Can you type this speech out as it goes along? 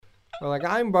Or like,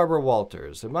 I'm Barbara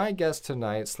Walters, and my guest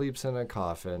tonight sleeps in a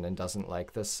coffin and doesn't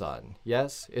like the sun.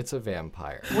 Yes, it's a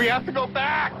vampire. We have to go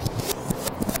back!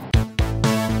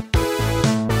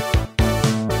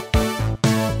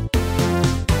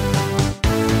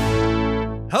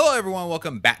 Hello, everyone.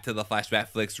 Welcome back to the Flashback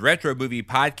Flicks Retro Movie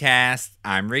Podcast.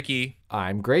 I'm Ricky.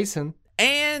 I'm Grayson.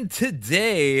 And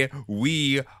today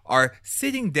we are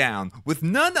sitting down with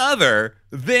none other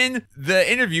than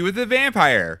The Interview with the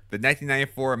Vampire, the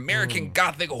 1994 American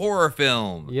Gothic horror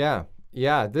film. Yeah.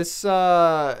 This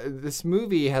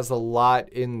movie has a lot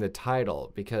in the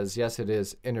title because, yes, it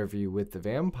is Interview with the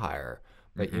Vampire,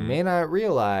 but you may not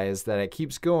realize that it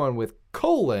keeps going with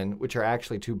colon, which are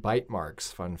actually two bite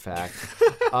marks, fun fact,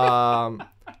 The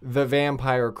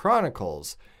Vampire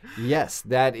Chronicles. Yes,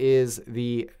 that is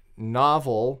the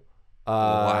novel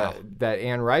that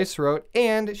Anne Rice wrote,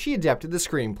 and she adapted the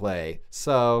screenplay.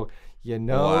 So you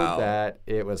know that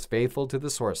it was faithful to the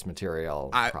source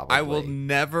material. I will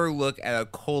never look at a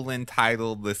colon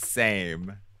title the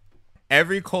same.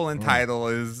 Every colon title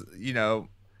is,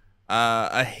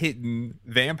 a hidden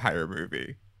vampire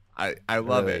movie. I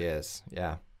love it. Really is,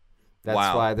 yeah.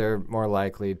 That's why they're more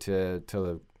likely to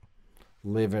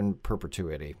live in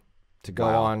perpetuity, to go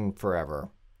on forever.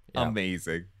 Yeah.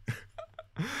 Amazing.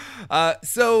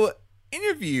 So,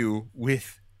 Interview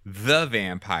with the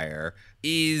Vampire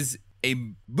is a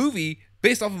movie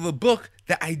based off of a book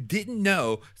that I didn't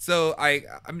know. So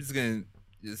I'm just gonna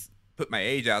put my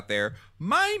age out there.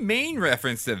 My main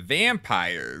reference to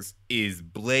vampires is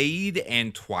Blade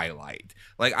and Twilight.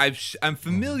 Like I'm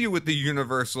familiar with the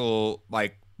Universal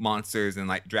monsters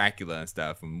and Dracula and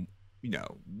stuff and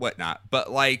whatnot. But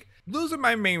those are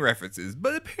my main references.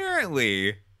 But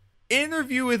apparently,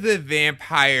 Interview with the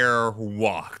Vampire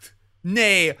walked,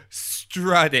 nay,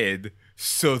 strutted,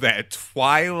 so that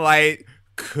Twilight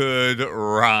could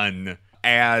run.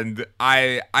 And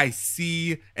I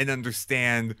see and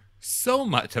understand so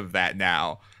much of that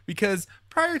now. Because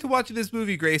prior to watching this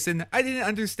movie, Grayson, I didn't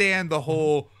understand the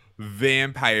whole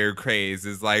vampire craze.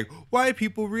 Is why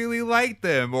people really like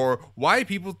them, or why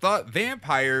people thought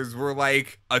vampires were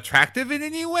attractive in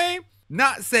any way.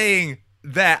 Not saying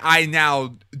that I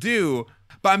now do,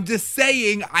 but I'm just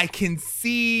saying I can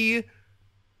see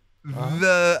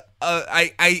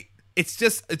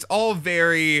it's all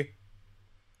very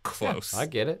close. Yeah, I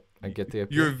get it. I get the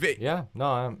appeal.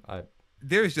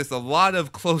 There's just a lot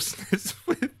of closeness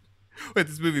with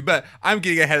this movie, but I'm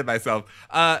getting ahead of myself.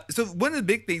 So one of the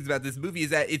big things about this movie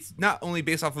is that it's not only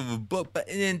based off of a book, but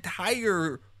an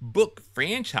entire book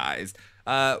franchise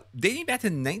dating back to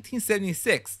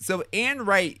 1976. So Anne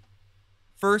Rice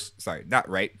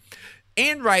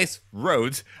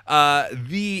wrote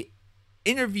The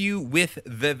Interview with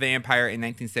the Vampire in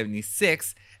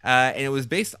 1976, and it was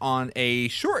based on a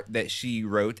short that she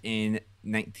wrote in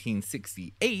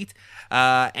 1968,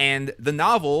 and the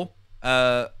novel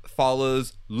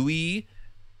follows Louis,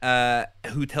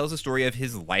 who tells the story of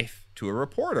his life to a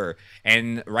reporter.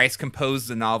 And Rice composed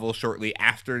the novel shortly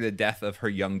after the death of her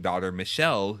young daughter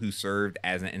Michelle, who served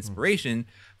as an inspiration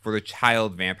for the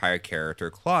child vampire character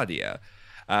Claudia.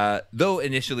 Though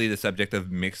initially the subject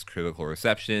of mixed critical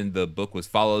reception, the book was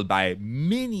followed by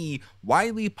many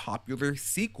widely popular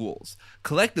sequels,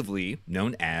 collectively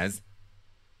known as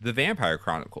The Vampire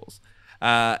Chronicles.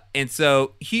 And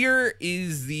so here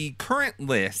is the current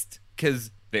list,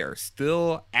 because they're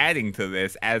still adding to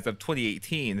this as of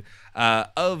 2018,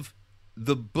 of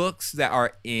the books that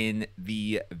are in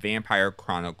the Vampire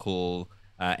Chronicle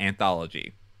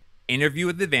anthology. Interview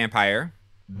with the Vampire,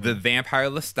 The Vampire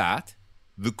Lestat,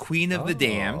 The Queen of the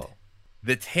Damned,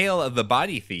 The Tale of the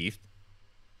Body Thief,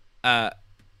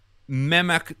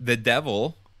 Memek the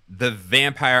Devil, The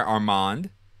Vampire Armand,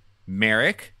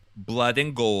 Merrick, Blood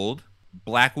and Gold,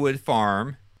 Blackwood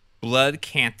Farm, Blood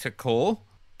Canticle,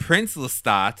 Prince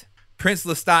Lestat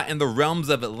and the Realms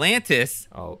of Atlantis.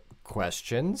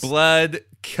 Questions? Blood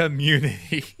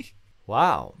Community.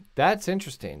 Wow, that's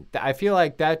interesting. I feel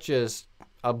like that just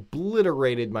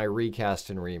obliterated my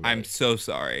recast and remake. I'm so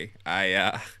sorry.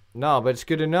 No, but it's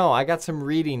good to know. I got some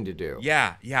reading to do.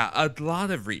 Yeah, a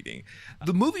lot of reading.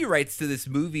 The movie rights to this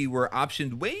movie were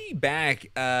optioned way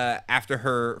back after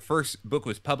her first book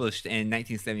was published in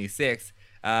 1976,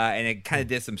 and it kind of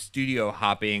did some studio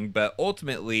hopping, but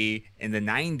ultimately in the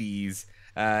 90s,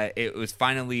 it was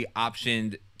finally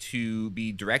optioned to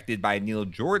be directed by Neil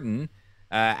Jordan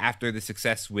after the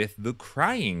success with The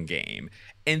Crying Game.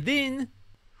 And then,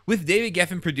 with David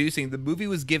Geffen producing, the movie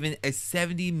was given a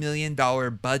 $70 million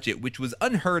budget, which was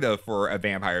unheard of for a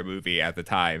vampire movie at the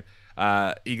time.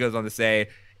 He goes on to say,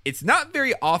 it's not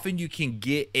very often you can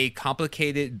get a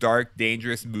complicated, dark,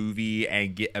 dangerous movie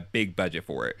and get a big budget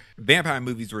for it. Vampire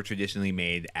movies were traditionally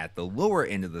made at the lower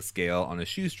end of the scale on a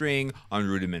shoestring on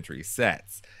rudimentary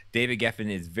sets. David Geffen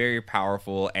is very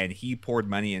powerful, and he poured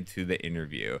money into the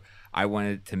interview. I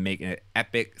wanted to make an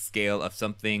epic scale of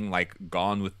something like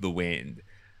Gone with the Wind.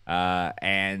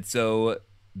 And so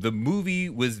the movie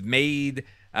was made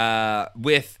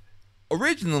with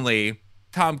originally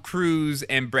Tom Cruise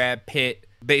and Brad Pitt.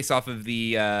 Based off of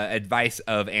the advice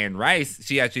of Anne Rice,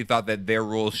 she actually thought that their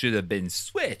roles should have been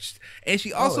switched. And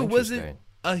she also wasn't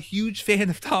a huge fan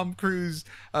of Tom Cruise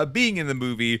being in the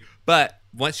movie. But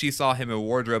once she saw him in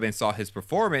wardrobe and saw his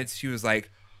performance, she was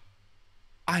like,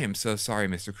 I am so sorry,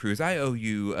 Mr. Cruise. I owe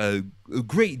you a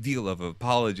great deal of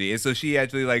apology. And so she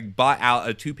actually like bought out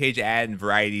a 2-page ad in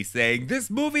Variety saying, this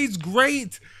movie's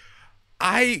great.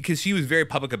 Because she was very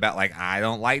public about, like, I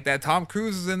don't like that Tom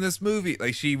Cruise is in this movie.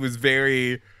 Like, she was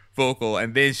very vocal.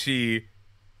 And then she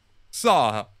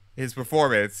saw his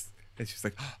performance. And she's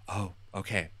like, oh,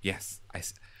 okay. Yes, I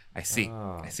see.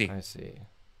 Oh, I see. I see.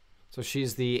 So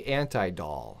she's the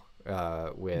anti-doll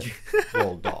with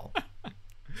Roald Dahl.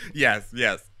 Yes.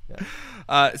 Yeah.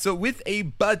 So with a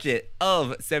budget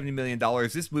of $70 million,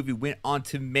 this movie went on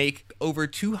to make over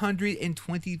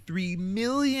 $223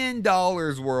 million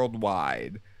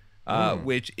worldwide,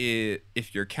 which is,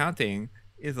 if you're counting,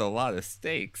 is a lot of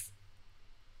steaks.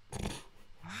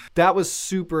 That was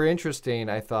super interesting.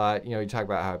 I thought, you talk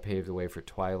about how it paved the way for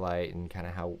Twilight and kind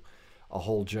of how a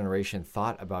whole generation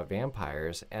thought about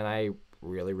vampires. And I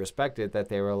really respected that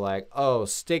they were like, oh,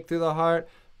 stake through the heart?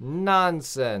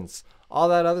 Nonsense. All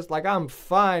that other, like, I'm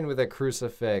fine with a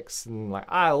crucifix, and like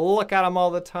I look at them all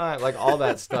the time, like all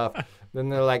that stuff. Then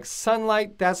they're like,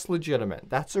 sunlight, that's legitimate,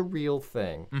 that's a real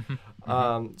thing.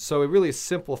 So it really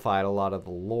simplified a lot of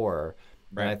the lore,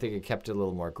 right. And I think it kept it a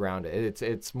little more grounded.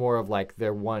 It's more of like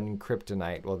their one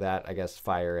kryptonite. Well, that, I guess,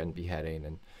 fire and beheading,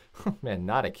 and man,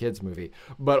 not a kids movie,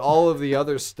 but all of the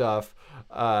other stuff,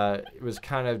 it was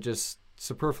kind of just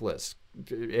superfluous.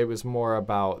 It was more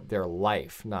about their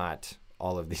life, not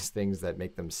all of these things that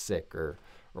make them sick or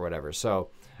whatever.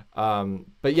 So,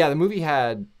 but yeah, the movie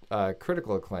had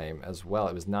critical acclaim as well.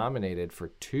 It was nominated for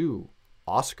 2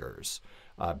 Oscars,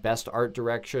 Best Art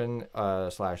Direction /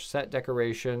 Set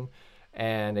Decoration,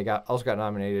 and it also got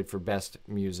nominated for Best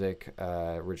Music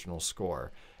Original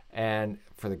Score. And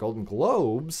for the Golden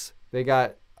Globes, they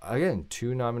got, again,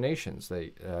 2 nominations.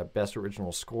 They Best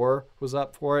Original Score was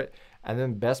up for it, and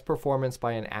then Best Performance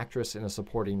by an Actress in a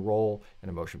Supporting Role in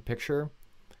a Motion Picture,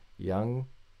 young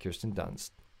Kirsten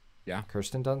Dunst. Yeah.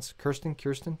 Kirsten Dunst? Kirsten?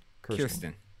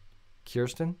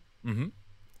 Mm-hmm.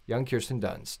 Young Kirsten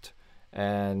Dunst.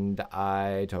 And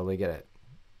I totally get it.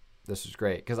 This was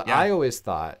great. Because I always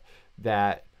thought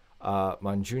that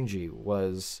Manjunji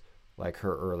was like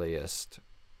her earliest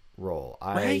role.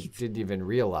 I didn't even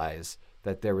realize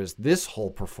that there was this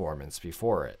whole performance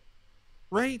before it.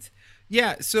 Right.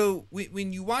 Yeah. So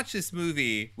when you watch this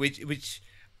movie, which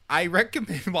I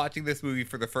recommend watching this movie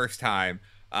for the first time,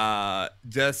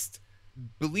 just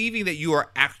believing that you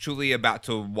are actually about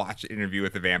to watch an Interview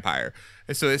with a Vampire.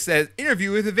 And so it says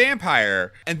Interview with a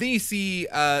Vampire. And then you see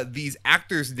these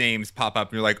actors' names pop up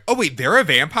and you're like, oh, wait, they're a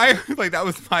vampire? Like, that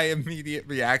was my immediate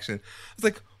reaction. I was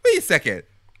like, wait a second.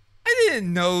 I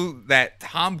didn't know that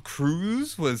Tom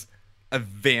Cruise was a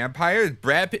vampire.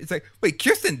 Brad Pitt. It's like, wait,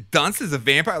 Kirsten Dunst is a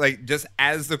vampire? Like, just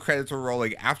as the credits were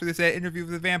rolling after this Interview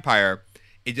with a Vampire,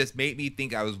 it just made me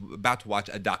think I was about to watch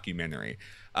a documentary.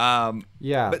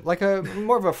 But like a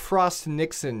more of a Frost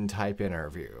Nixon type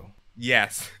interview.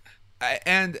 Yes.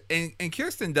 And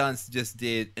Kirsten Dunst just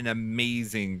did an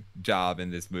amazing job in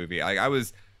this movie. Like, I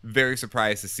was very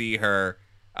surprised to see her,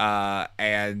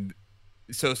 and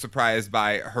so surprised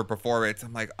by her performance.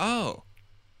 I'm like, oh,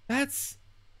 that's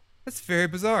very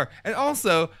bizarre. And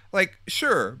also, like,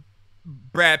 sure,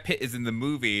 Brad Pitt is in the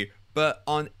movie, but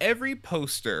on every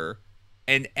poster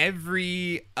and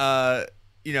every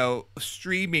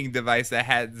streaming device that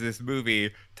had this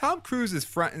movie, Tom Cruise is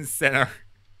front and center.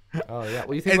 Oh yeah.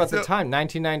 Well, you think about the time,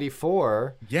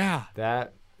 1994. Yeah,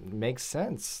 that makes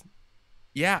sense.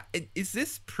 Yeah. Is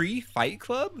this pre-Fight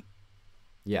Club?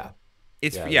 Yeah.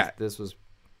 This was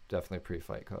definitely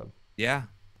pre-Fight Club. Yeah.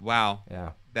 Wow.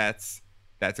 Yeah. That's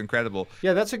incredible.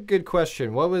 Yeah, that's a good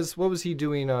question. What was he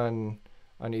doing on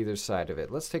either side of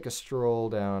it? Let's take a stroll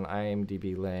down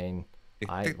IMDb lane.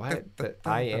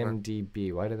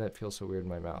 IMDb. Why did that feel so weird in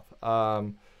my mouth?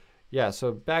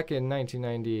 So back in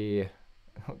 1990,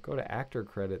 I'll go to actor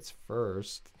credits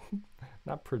first,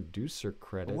 not producer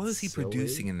credits. What was he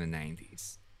producing in the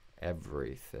 90s?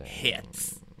 Everything.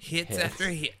 Hits after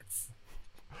hits.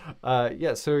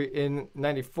 Yeah, so in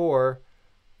 94,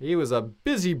 he was a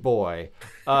busy boy.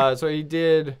 So he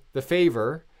did The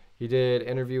Favor. He did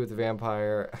Interview with the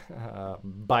Vampire,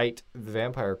 Bite, The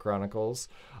Vampire Chronicles,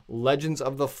 Legends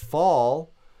of the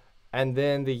Fall, and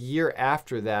then the year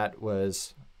after that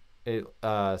was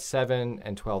 7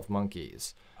 and 12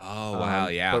 Monkeys. Oh, wow,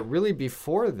 yeah. But really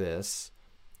before this,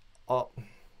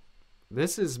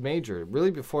 this is major. Really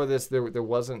before this, there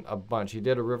wasn't a bunch. He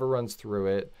did A River Runs Through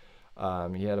It.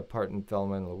 He had a part in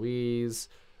Thelma and Louise.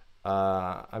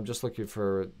 I'm just looking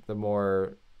for the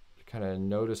more kind of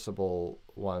noticeable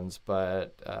ones,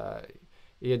 but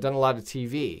he had done a lot of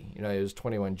TV. You know, it was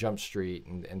 21 Jump Street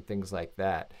and things like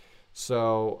that.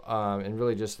 So, and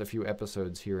really just a few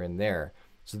episodes here and there.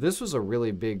 So this was a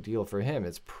really big deal for him.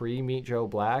 It's pre Meet Joe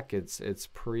Black. It's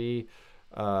pre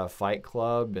Fight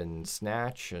Club and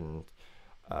Snatch and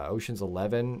Ocean's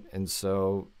 11. And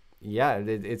so, yeah,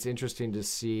 it's interesting to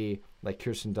see like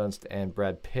Kirsten Dunst and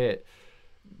Brad Pitt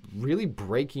really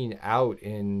breaking out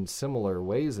in similar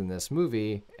ways in this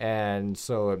movie. And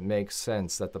so it makes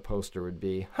sense that the poster would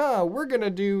be, we're going to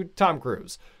do Tom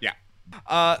Cruise. Yeah.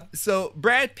 So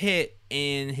Brad Pitt,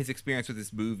 in his experience with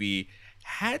this movie,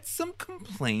 had some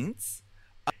complaints.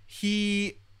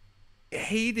 He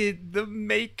hated the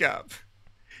makeup.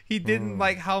 He didn't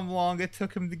like how long it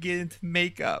took him to get into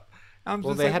makeup.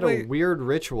 Well, they had a weird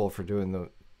ritual for doing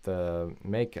the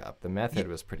makeup. The method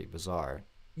was pretty bizarre.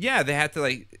 Yeah, they had to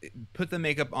like put the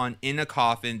makeup on in a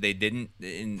coffin. They didn't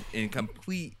in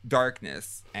complete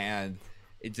darkness, and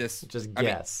it just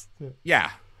guess.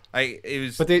 Yeah, it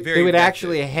was. But they would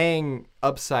actually hang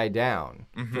upside down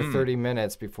for 30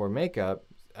 minutes before makeup,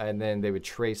 and then they would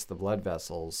trace the blood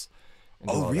vessels.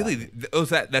 Oh, really?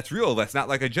 That's real. That's not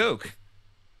like a joke.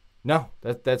 No,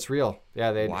 that's real.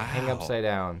 Yeah, they'd hang upside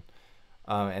down,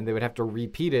 and they would have to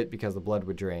repeat it because the blood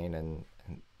would drain, and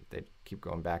they'd keep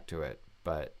going back to it.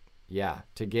 But yeah,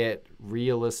 to get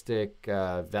realistic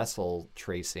vessel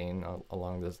tracing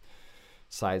along the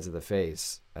sides of the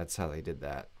face, that's how they did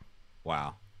that.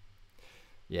 Wow.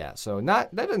 Yeah, so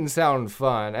that doesn't sound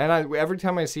fun. And every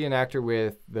time I see an actor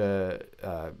with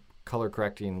the color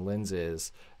correcting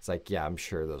lenses, it's like, yeah, I'm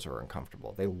sure those are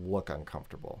uncomfortable. They look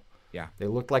uncomfortable. Yeah. They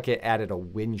look like it added a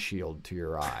windshield to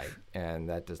your eye, and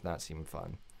that does not seem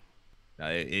fun.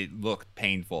 It looked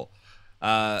painful.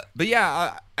 But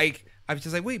yeah, I was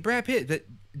just like, wait, Brad Pitt,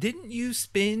 didn't you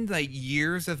spend like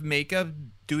years of makeup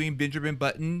doing Benjamin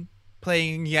Button,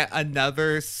 playing yet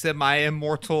another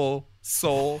semi-immortal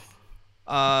soul?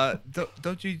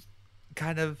 Don't you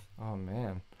kind of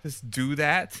just do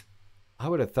that? I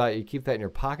would have thought you'd keep that in your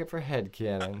pocket for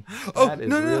headcanon. That is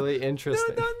really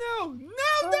interesting. No.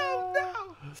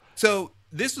 So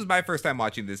this was my first time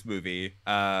watching this movie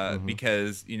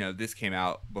because, this came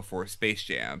out before Space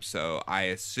Jam. So I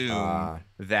assume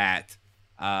that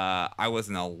I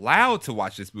wasn't allowed to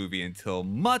watch this movie until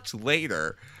much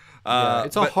later.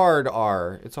 It's a hard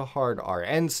R. It's a hard R.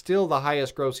 And still the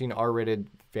highest grossing R-rated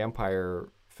vampire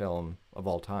film of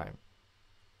all time.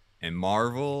 And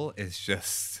Marvel is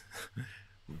just,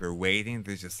 we're waiting.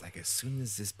 They're just like, as soon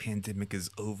as this pandemic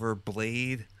is over,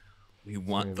 Blade, we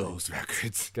want those records.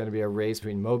 It's going to be a race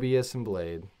between Mobius and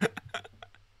Blade.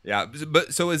 Yeah.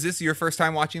 But so is this your first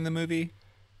time watching the movie?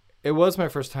 It was my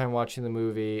first time watching the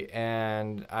movie,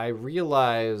 and I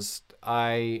realized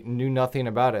I knew nothing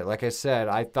about it. Like I said,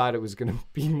 I thought it was going to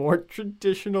be more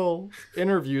traditional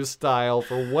interview style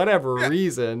for whatever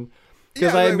reason.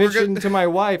 Because I mentioned to my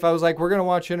wife, I was like, we're going to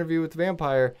watch Interview with the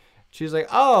Vampire. She's like,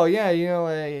 oh, yeah,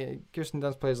 Kirsten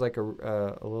Dunst plays like a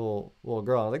little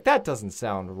girl. I was like, that doesn't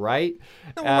sound right.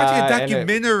 No, we're watching a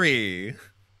documentary.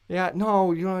 Yeah,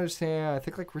 no, you don't understand. I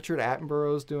think like Richard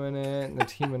Attenborough's doing it, and they're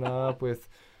teaming up with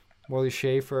Morley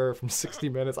Schaefer from 60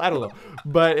 Minutes. I don't know.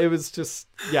 But it was just,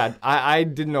 I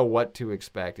didn't know what to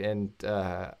expect. And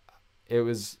it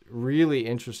was really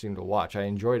interesting to watch. I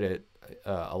enjoyed it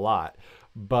a lot.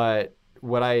 But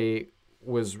what I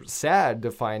was sad to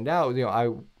find out,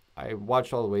 I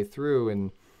watched all the way through,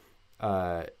 and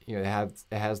it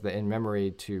has the in memory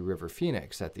to River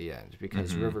Phoenix at the end,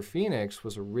 because River Phoenix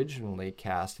was originally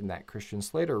cast in that Christian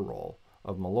Slater role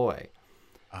of Malloy.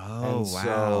 Oh, and wow.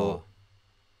 So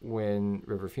when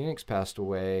River Phoenix passed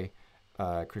away,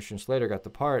 Christian Slater got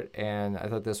the part, and I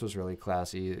thought this was really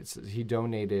classy. He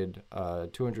donated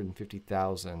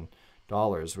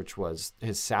 $250,000, which was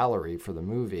his salary for the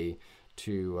movie,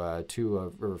 to two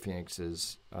of River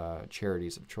Phoenix's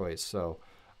charities of choice. So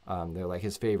they're like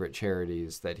his favorite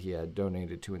charities that he had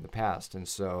donated to in the past. And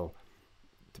so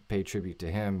to pay tribute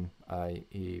to him,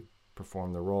 he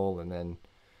performed the role and then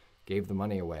gave the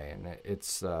money away. And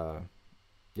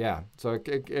Yeah, so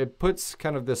it puts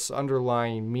kind of this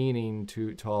underlying meaning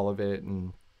to all of it,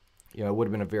 and it would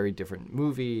have been a very different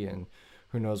movie, and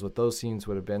who knows what those scenes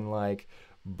would have been like.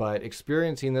 But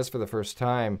experiencing this for the first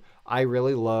time, I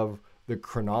really love the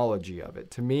chronology of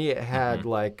it. To me, it had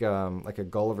like a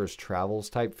Gulliver's Travels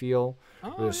type feel.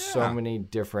 There's so many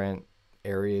different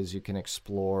areas you can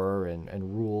explore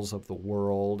and rules of the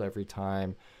world every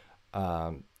time,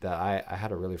 that I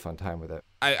had a really fun time with it.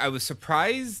 I was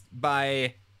surprised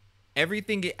by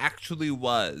everything it actually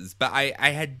was, but I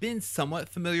had been somewhat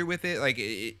familiar with it. Like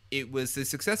it was a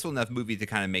successful enough movie to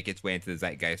kind of make its way into the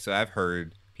zeitgeist. So I've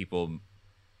heard people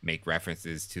make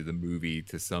references to the movie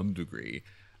to some degree,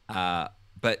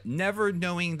 but never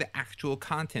knowing the actual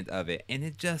content of it. And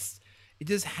it just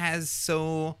has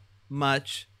so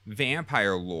much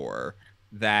vampire lore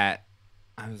that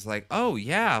I was like, oh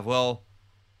yeah, well,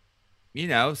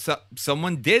 so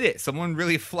someone did it. Someone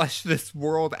really fleshed this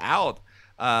world out.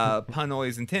 Pun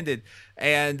always intended.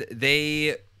 And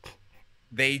they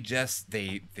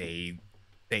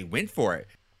went for it.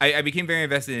 I became very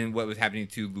invested in what was happening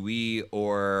to Louis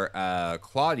or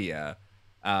Claudia.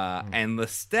 And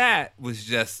Lestat was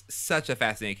just such a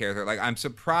fascinating character. Like, I'm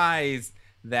surprised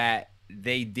that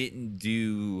they didn't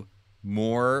do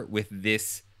more with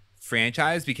this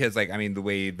franchise, because the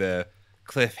way the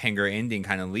cliffhanger ending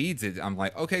kind of leads it, I'm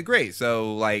like, okay, great.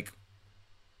 So like,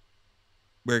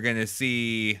 we're gonna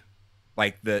see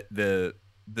like the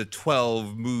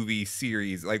 12 movie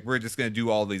series. Like, we're just gonna do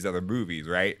all these other movies,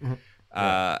 right?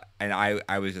 Yeah. And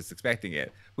I was just expecting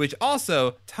it. Which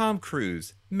also, Tom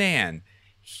Cruise, man,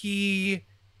 he's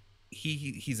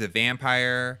a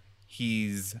vampire.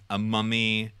 He's a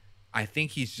mummy. I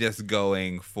think he's just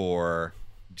going for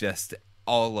just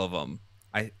all of them.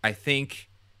 I think.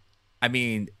 I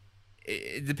mean,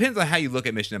 it depends on how you look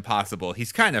at Mission Impossible.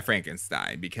 He's kind of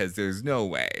Frankenstein, because there's no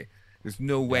way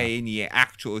any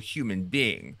actual human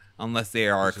being, unless they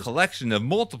are a collection of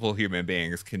multiple human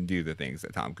beings, can do the things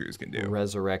that Tom Cruise can do.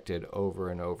 Resurrected over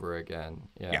and over again.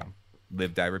 Yeah.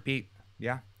 Live, die, repeat.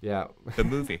 Yeah. The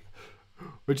movie.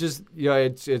 Which is,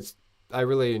 it's. I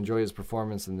really enjoy his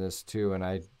performance in this too, and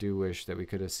I do wish that we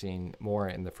could have seen more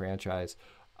in the franchise.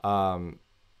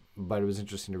 But it was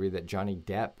interesting to read that Johnny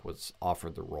Depp was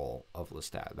offered the role of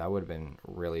Lestat. That would have been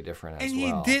really different as well.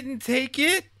 And he didn't take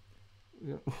it?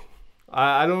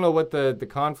 I don't know what the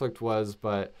conflict was,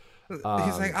 but... he's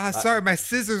like, sorry, my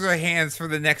scissors are hands for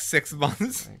the next 6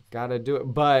 months. I gotta do it.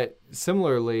 But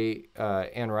similarly,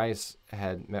 Anne Rice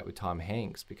had met with Tom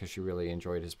Hanks because she really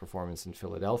enjoyed his performance in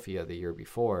Philadelphia the year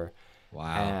before.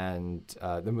 Wow. And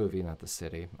the movie, not the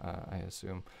city, I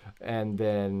assume. And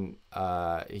then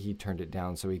he turned it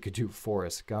down so he could do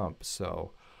Forrest Gump.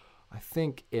 So I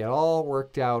think it all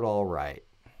worked out all right.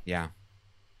 Yeah,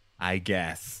 I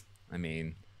guess. I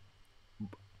mean,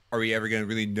 are we ever going to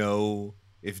really know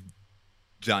if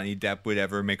Johnny Depp would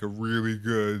ever make a really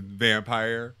good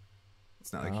vampire?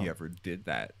 It's not like he ever did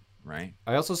that, right?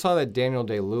 I also saw that Daniel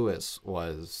Day-Lewis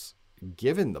was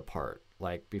given the part,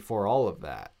 like, before all of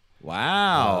that.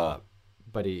 Wow.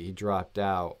 But he dropped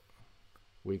out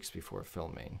weeks before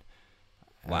filming.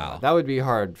 Wow. That would be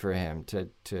hard for him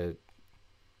to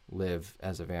live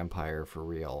as a vampire for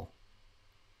real.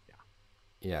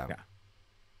 Yeah.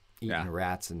 Eating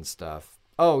rats and stuff.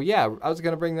 Oh, yeah, I was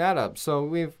going to bring that up. So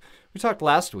we talked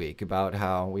last week about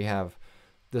how we have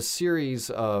the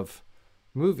series of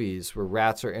movies where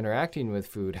rats are interacting with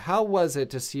food. How was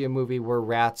it to see a movie where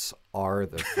rats are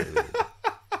the food?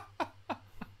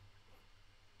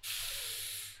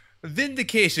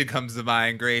 Vindication comes to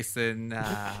mind, Grayson.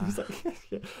 That's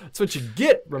what you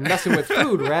get for messing with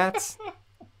food, rats.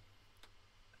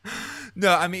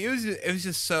 No, I mean, it was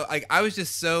just so, like, I was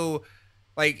just so,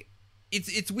 like,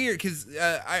 it's weird because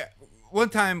one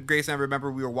time, Grayson, I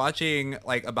remember we were watching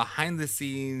like a behind the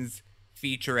scenes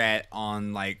featurette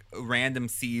on like a random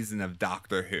season of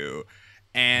Doctor Who,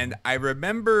 and I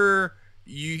remember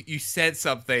you said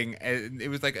something, and it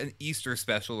was like an Easter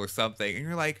special or something, and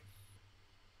you're like,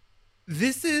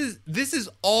 this is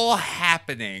all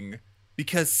happening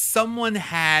because someone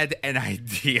had an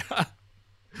idea.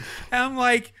 And I'm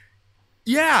like,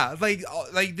 yeah, like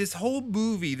this whole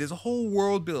movie, this whole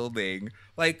world building,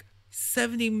 like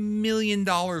 $70 million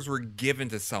were given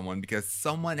to someone because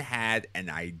someone had an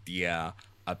idea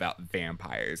about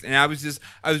vampires. And I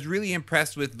was really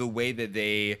impressed with the way that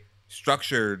they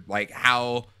structured like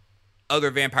how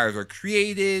other vampires are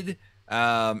created,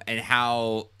 and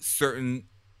how certain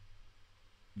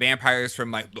vampires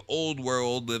from like the old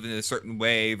world live in a certain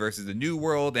way versus the new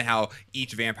world, and how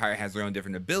each vampire has their own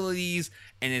different abilities,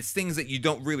 and it's things that you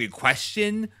don't really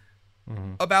question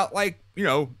about, like, you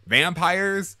know,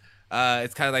 vampires.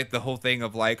 it's kind of like the whole thing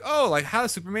of like, oh, like how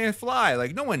does Superman fly?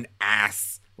 Like no one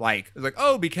asks. Like it's like,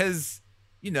 oh, because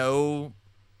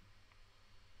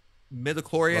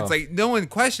midichlorians. Well, Like no one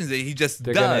questions it. He just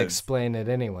they're does. gonna explain it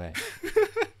anyway.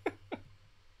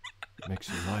 Makes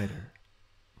you lighter.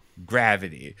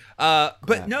 Gravity.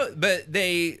 But no, but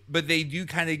they do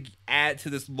kind of add to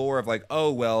this lore of like,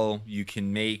 oh well, you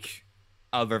can make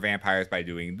other vampires by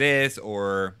doing this,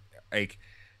 or like,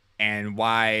 and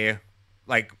why,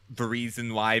 like the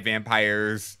reason why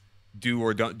vampires do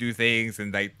or don't do things,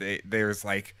 and like there's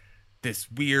like this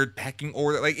weird pecking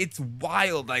order. Like it's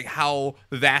wild, like how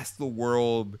vast the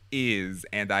world is,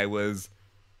 and I was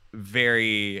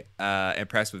very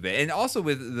impressed with it, and also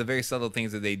with the very subtle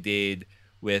things that they did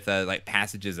with like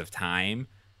passages of time,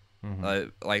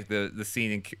 like the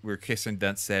scene where Kirsten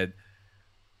Dunst said,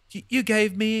 "You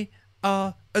gave me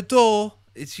a doll."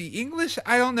 Is she English?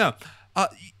 I don't know.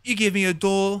 You give me a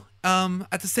doll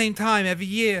at the same time every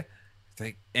year. It's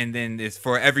like, and then it's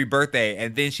for every birthday,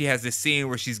 and then she has this scene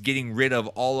where she's getting rid of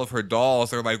all of her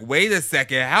dolls. They're like, wait a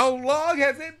second, how long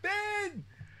has it been?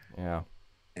 Yeah.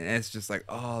 And it's just like,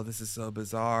 oh, this is so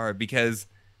bizarre, because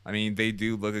I mean they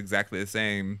do look exactly the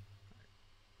same,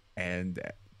 and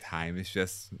time is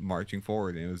just marching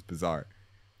forward, and it was bizarre.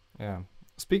 Yeah.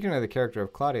 Speaking of the character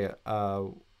of Claudia,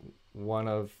 one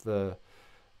of the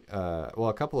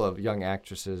a couple of young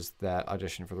actresses that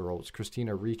auditioned for the role was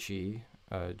Christina Ricci,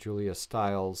 Julia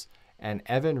Stiles, and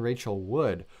Evan Rachel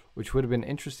Wood, which would have been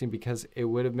interesting because it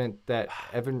would have meant that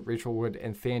Evan Rachel Wood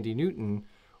and Thandie Newton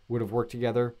would have worked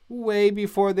together way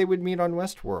before they would meet on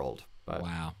Westworld. But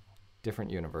wow,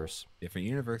 different universe.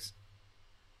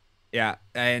 Yeah,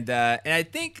 and I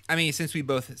think, I mean, since we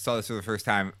both saw this for the first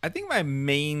time, I think my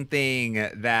main thing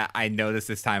that I noticed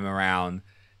this time around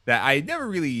that I never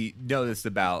really noticed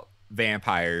about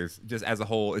vampires just as a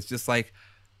whole is just like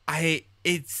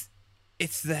it's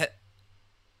that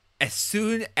as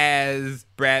soon as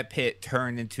Brad Pitt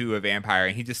turned into a vampire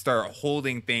and he just started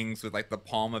holding things with like the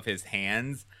palm of his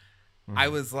hands, I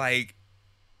was like,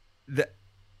 the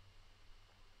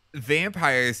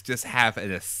vampires just have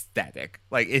an aesthetic.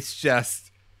 Like it's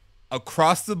just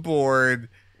across the board.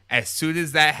 As soon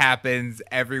as that happens,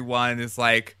 everyone is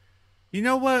like, you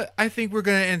know what? I think we're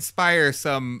gonna inspire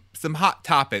some hot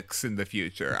topics in the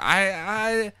future.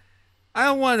 I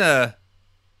don't want to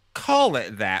call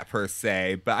it that per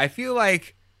se, but I feel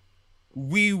like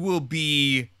we will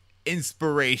be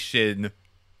inspiration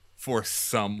for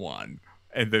someone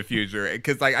in the future.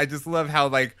 Because like I just love how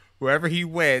like wherever he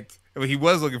went, he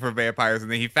was looking for vampires,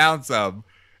 and then he found some.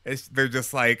 They're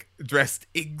just like dressed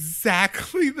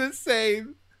exactly the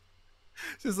same.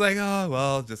 Just like, oh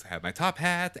well, just have my top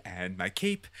hat and my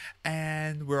cape,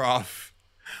 and we're off.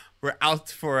 We're out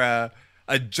for a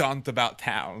jaunt about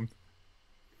town.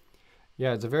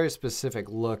 Yeah, it's a very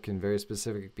specific look and very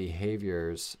specific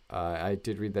behaviors. I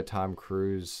did read that Tom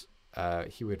Cruise,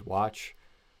 he would watch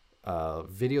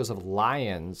videos of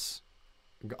lions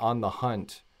on the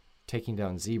hunt taking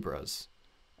down zebras,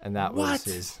 and that was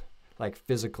his like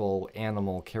physical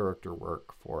animal character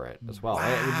work for it as well.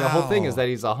 Wow. The whole thing is that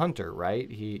he's a hunter, right?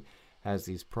 He has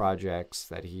these projects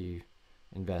that he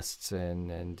invests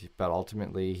in, but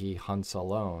ultimately he hunts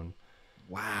alone.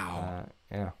 Wow.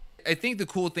 Yeah. I think the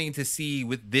cool thing to see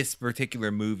with this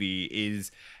particular movie is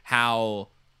how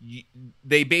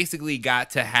they basically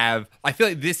got to have, I feel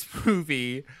like this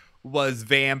movie was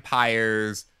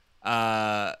vampires,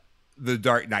 the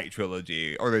Dark Knight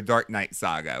trilogy or the Dark Knight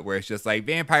saga, where it's just like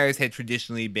vampires had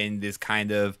traditionally been this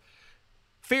kind of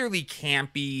fairly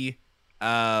campy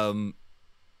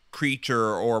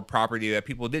creature or property that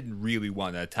people didn't really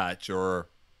want to touch or,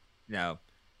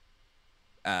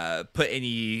 put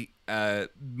any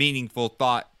meaningful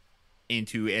thought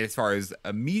into as far as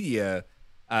a media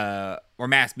or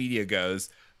mass media goes.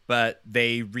 But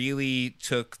they really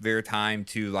took their time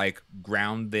to like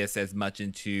ground this as much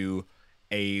into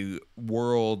a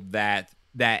world that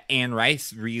Anne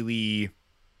Rice really,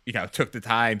 took the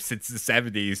time since the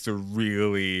 70s to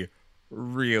really,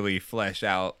 really flesh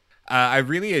out. I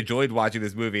really enjoyed watching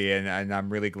this movie, and I'm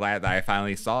really glad that I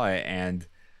finally saw it. And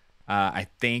I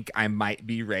think I might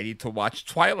be ready to watch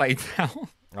Twilight now.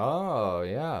 Oh,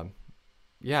 yeah.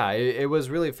 Yeah, it was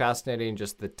really fascinating,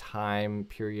 just the time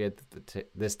period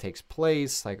that this takes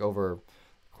place, like over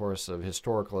the course of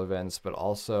historical events, but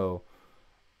also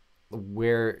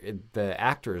where the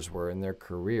actors were in their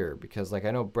career. Because, like,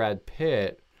 I know Brad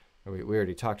Pitt, we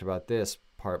already talked about this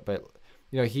part, but,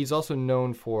 he's also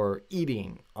known for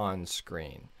eating on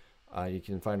screen. You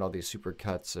can find all these super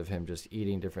cuts of him just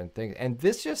eating different things. And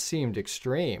this just seemed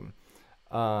extreme.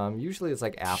 Usually it's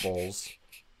like apples,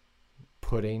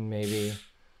 pudding maybe.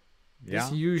 Yeah.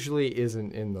 This usually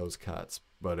isn't in those cuts,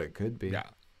 but it could be. Yeah.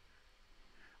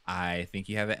 I think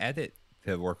you have an edit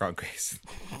to work on, Grace.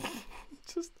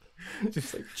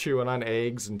 just like chewing on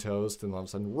eggs and toast, and all of a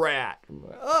sudden, rat. I'm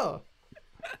like, oh.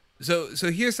 So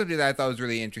here's something that I thought was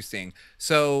really interesting.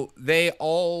 So they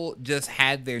all just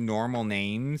had their normal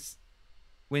names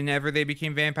whenever they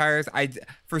became vampires.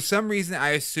 For some reason I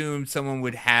assumed someone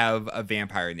would have a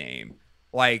vampire name.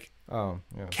 Like Count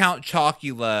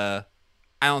Chocula,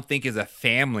 I don't think is a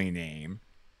family name.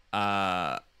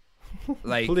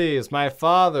 Like please, my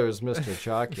father's Mr.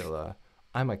 Chocula.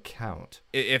 I'm a count.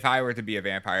 If I were to be a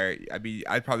vampire,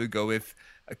 I'd probably go with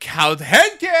Count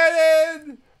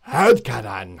Headcanon.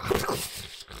 Headcanon.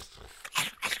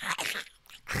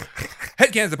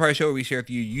 Headcanon is the part of the show where we share a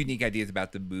few unique ideas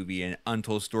about the movie and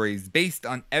untold stories based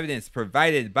on evidence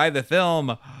provided by the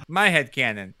film. My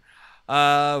headcanon.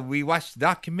 We watched the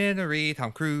documentary.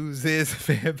 Tom Cruise is a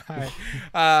vampire.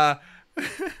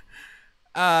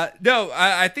 No,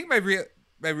 I think my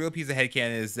real piece of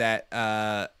headcanon is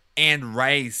that Anne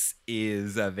Rice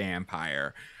is a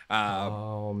vampire.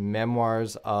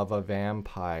 Memoirs of a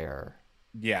Vampire.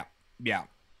 Yeah.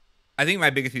 I think my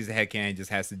biggest piece of headcanon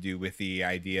just has to do with the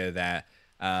idea that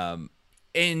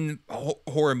in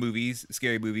horror movies,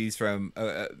 scary movies from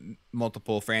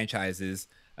multiple franchises,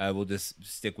 we'll just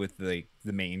stick with the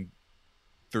main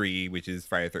three, which is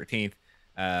Friday the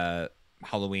 13th,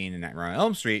 Halloween, and Nightmare on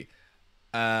Elm Street.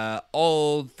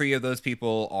 All three of those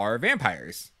people are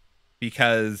vampires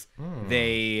because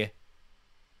they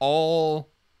all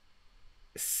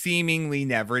seemingly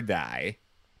never die.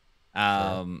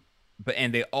 And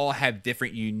they all have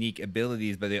different unique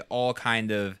abilities, but they all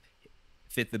kind of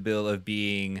fit the bill of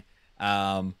being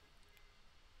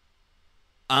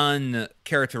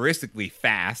uncharacteristically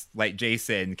fast, like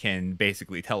Jason can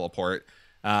basically teleport,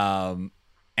 and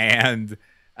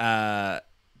they're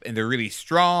really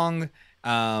strong,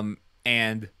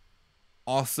 and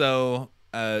also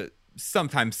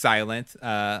sometimes silent,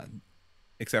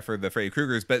 except for the Freddy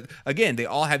Kruegers. But again, they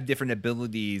all have different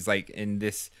abilities. Like in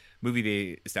this movie,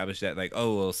 they established that, like,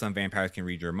 oh, well, some vampires can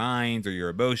read your minds or your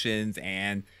emotions,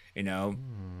 and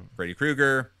Freddy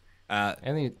Krueger.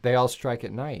 And they all strike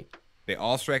at night. They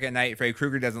all strike at night. Freddy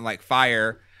Krueger doesn't like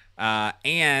fire,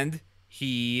 and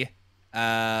he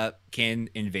can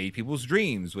invade people's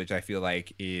dreams, which I feel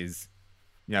like is,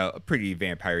 a pretty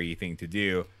vampire-y thing to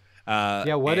do.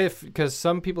 Because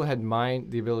some people had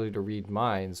the ability to read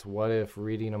minds, what if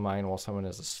reading a mind while someone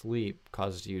is asleep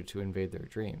causes you to invade their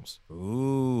dreams?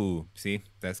 Ooh, see,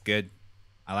 that's good.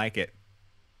 I like it.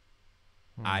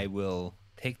 I will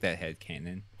take that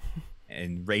headcanon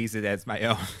and raise it as my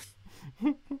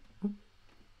own.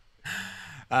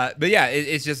 But yeah,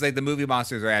 it's just like the movie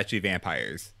monsters are actually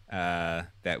vampires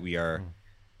that we are,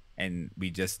 and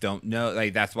we just don't know.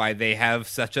 Like, that's why they have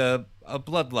such a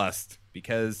bloodlust,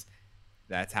 because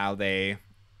that's how they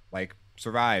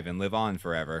survive and live on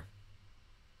forever.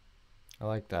 I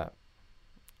like that.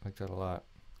 I like that a lot.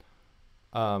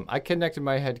 I connected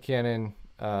my headcanon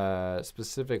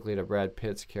specifically to Brad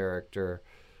Pitt's character.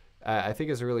 I think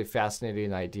it's a really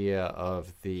fascinating idea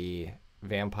of the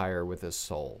vampire with a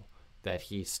soul, that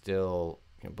he still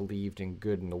believed in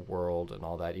good in the world and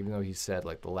all that, even though he said,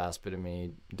 like, the last bit of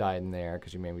me died in there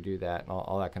because you made me do that and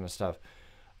all that kind of stuff.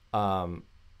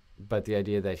 But the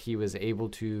idea that he was able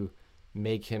to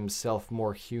make himself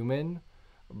more human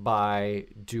by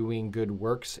doing good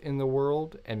works in the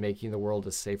world and making the world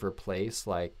a safer place,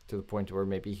 like to the point where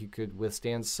maybe he could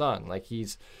withstand sun. Like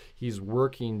he's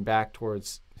working back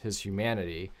towards his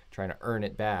humanity, trying to earn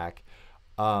it back,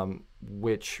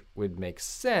 which would make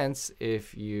sense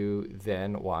if you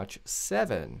then watch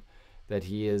Seven, that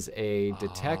he is a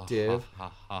detective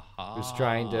who's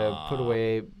trying to put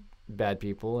away bad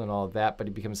people and all of that, but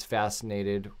he becomes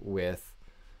fascinated with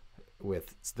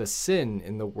the sin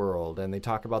in the world. And they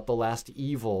talk about the last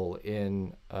evil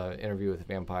in Interview with a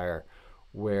Vampire,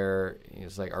 where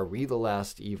he's like, are we the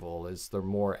last evil? Is there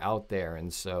more out there?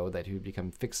 And so that he would become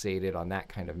fixated on that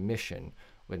kind of mission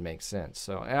would make sense.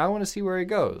 So, and I want to see where he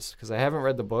goes, because I haven't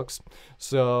read the books,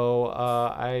 so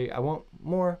I want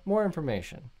more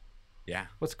information. Yeah.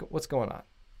 What's going on?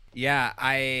 Yeah,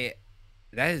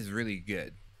 that is really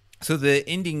good. So the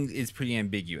ending is pretty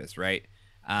ambiguous, right?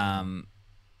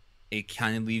 It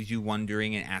kind of leaves you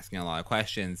wondering and asking a lot of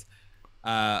questions.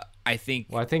 I think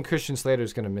Christian Slater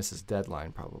is going to miss his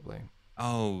deadline, probably.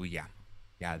 Oh yeah,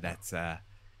 that's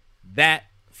that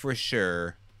for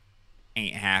sure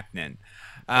ain't happening.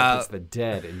 It's the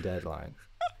dead in Deadline.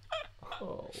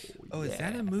 Is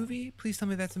that a movie? Please tell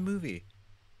me that's a movie.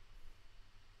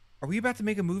 Are we about to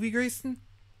make a movie, Grayson?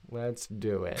 Let's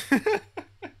do it.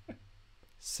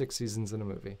 6 seasons in a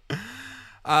movie.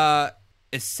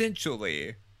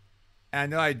 Essentially, and I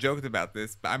know I joked about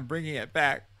this, but I'm bringing it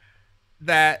back,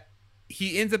 that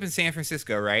he ends up in San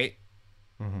Francisco, right?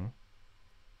 Mm-hmm.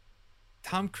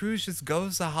 Tom Cruise just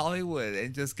goes to Hollywood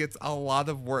and just gets a lot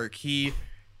of work. He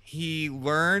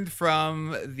learned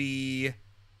from the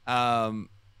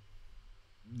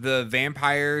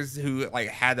vampires who like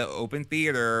had an open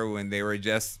theater when they were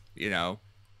just,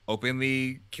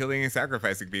 openly killing and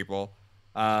sacrificing people,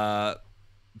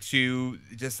 to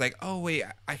just like, oh wait,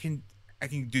 I can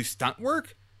do stunt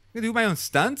work. I can do my own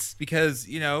stunts because,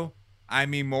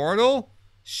 I'm immortal.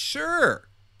 Sure.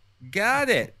 Got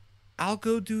it. I'll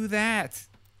go do that.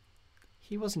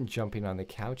 He wasn't jumping on the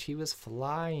couch. He was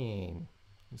flying.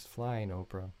 He was flying,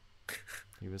 Oprah.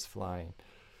 He was flying.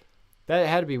 That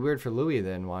had to be weird for Louis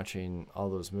then, watching all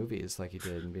those movies like he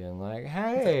did and being like,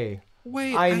 hey,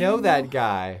 wait, I know that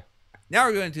guy. Now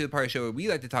we're going to the part of the show where we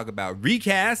like to talk about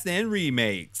recast and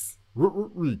remakes.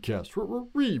 Recast,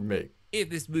 remake. If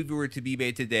this movie were to be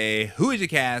made today, who would you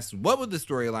cast? What would the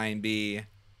storyline be?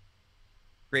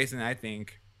 Grayson, I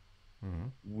think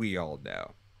we all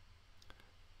know.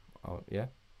 Oh, yeah?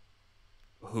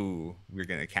 Who we're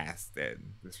going to cast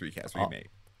in this recast remake.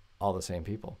 All the same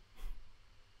people.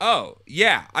 Oh,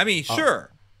 yeah. I mean,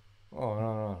 sure. Oh,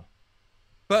 no.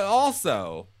 But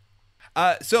also,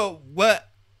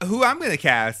 who I'm going to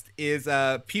cast is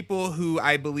people who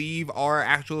I believe are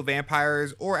actual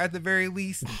vampires, or at the very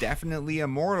least, definitely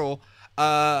immortal.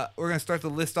 We're going to start the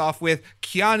list off with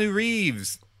Keanu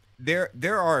Reeves.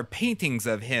 There are paintings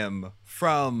of him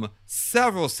from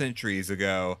several centuries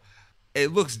ago.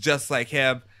 It looks just like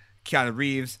him, Keanu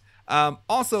Reeves.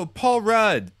 Also, Paul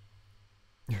Rudd.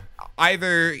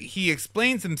 Either he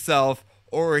explains himself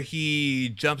or he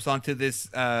jumps onto this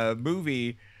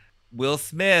movie. Will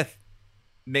Smith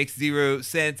makes zero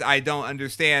sense. I don't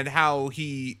understand how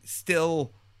he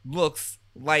still looks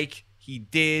like he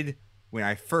did when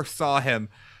I first saw him.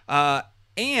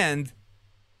 And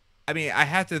I mean, I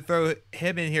have to throw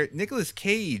him in here. Nicolas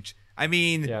Cage. I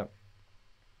mean, Yeah.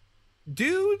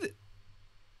 Dude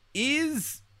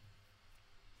is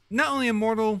not only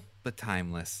immortal, but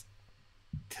timeless.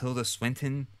 Tilda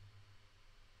Swinton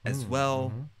as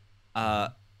well.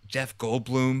 Jeff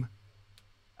Goldblum.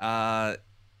 I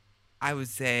would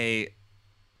say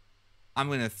I'm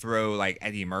going to throw like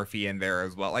Eddie Murphy in there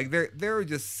as well. Like there are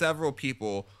just several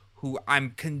people who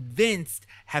I'm convinced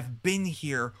have been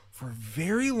here for a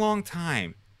very long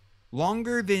time.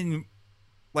 Longer than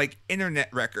like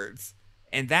internet records.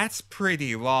 And that's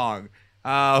pretty long.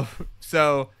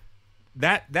 So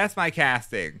that's my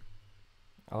casting.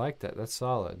 I like that. That's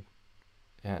solid.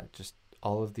 Yeah, just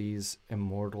all of these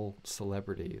immortal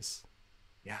celebrities.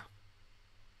 Yeah.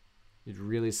 You'd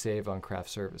really save on craft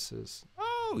services.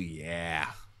 Oh yeah.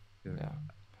 Yeah.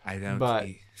 I don't. But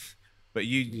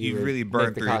you really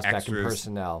burned through cost extras. back in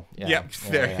personnel. Yeah. Yep.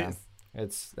 Yeah, There yeah.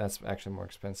 is. That's actually more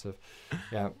expensive.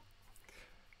 Yeah.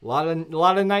 A lot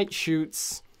of night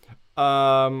shoots.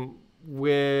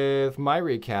 With my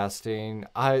recasting,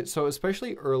 so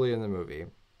especially early in the movie,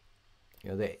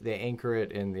 they anchor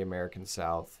it in the American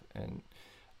South, and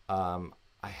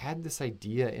I had this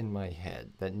idea in my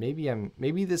head that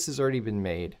maybe this has already been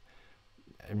made,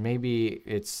 and maybe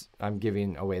I'm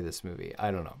giving away this movie. I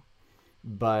don't know,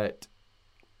 but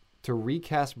to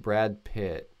recast Brad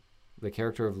Pitt, the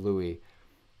character of Louis,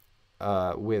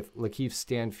 with Lakeith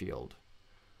Stanfield,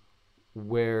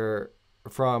 where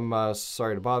from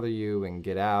Sorry to Bother You and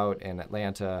Get Out and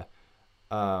Atlanta,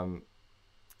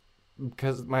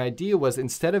 because my idea was,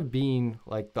 instead of being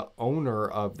like the owner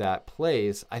of that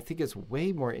place, I think it's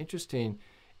way more interesting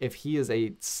if he is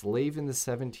a slave in the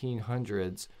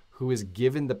 1700s who is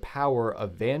given the power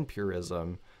of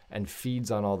vampirism and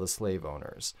feeds on all the slave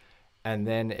owners. And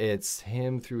then it's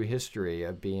him through history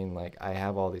of being like, I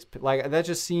have all these, like, that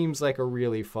just seems like a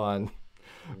really fun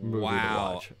movie to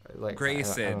watch. Like,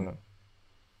 Grayson. I don't know.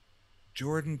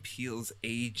 Jordan Peele's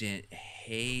agent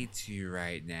hates you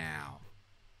right now.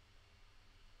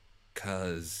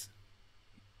 Cause,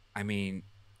 I mean,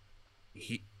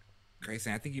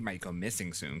 Grayson, I think he might go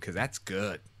missing soon. Cause that's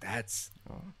good. That's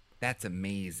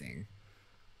amazing.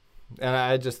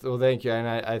 And thank you. And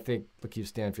I think Lakeith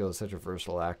Stanfield is such a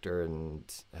versatile actor, and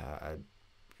I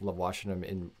love watching him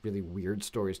in really weird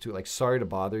stories too. Like Sorry to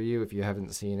Bother You, if you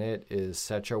haven't seen it, is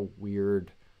such a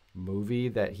weird movie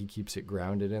that he keeps it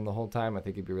grounded in the whole time. I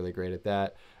think he'd be really great at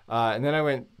that. And then I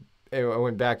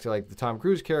went back to like the Tom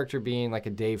Cruise character being like a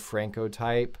Dave Franco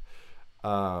type,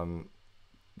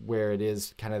 where it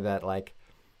is kind of that like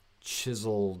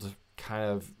chiseled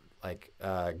kind of like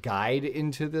guide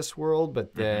into this world,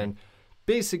 but then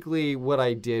basically what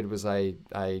I did was I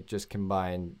just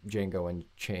combined Django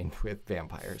Unchained with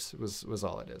vampires. Was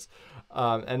all it is.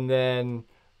 And then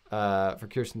for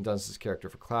Kirsten Dunst's character,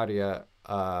 for Claudia,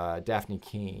 Daphne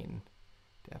Keane.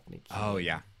 Oh,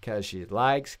 yeah. Because she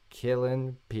likes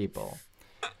killing people.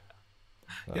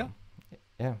 So, Yeah.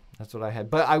 Yeah, that's what I had.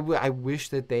 But I wish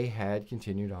that they had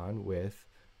continued on with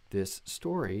this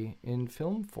story in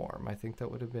film form. I think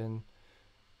that would have been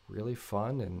really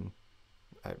fun and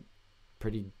a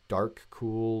pretty dark,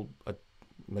 cool,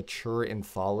 mature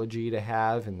anthology to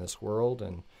have in this world.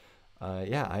 And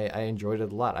I enjoyed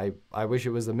it a lot. I wish it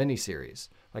was a miniseries,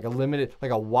 like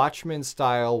a Watchmen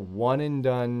style, one and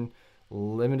done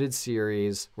limited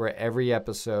series where every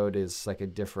episode is like a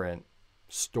different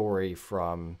story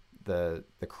from the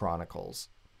Chronicles.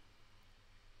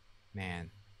 Man,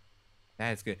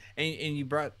 that is good. And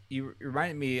you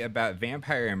reminded me about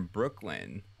Vampire in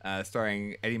Brooklyn,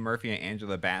 starring Eddie Murphy and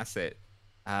Angela Bassett.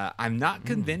 I'm not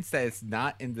convinced that it's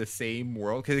not in the same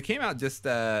world because it came out just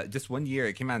 1 year.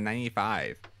 It came out in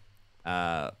 '95.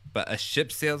 But a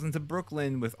ship sails into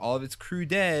Brooklyn with all of its crew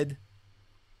dead.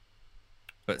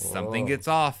 But something gets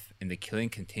off, and the killing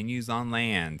continues on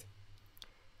land.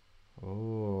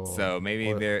 Oh. So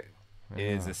maybe there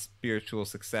is a spiritual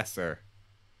successor.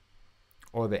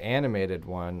 Or the animated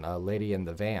one, Lady and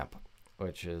the Vamp,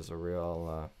 which is a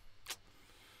real,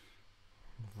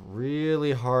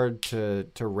 really hard to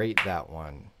rate that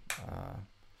one.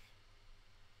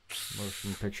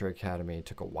 Motion Picture Academy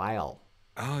took a while.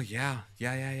 Oh yeah.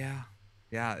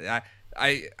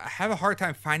 I have a hard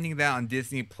time finding that on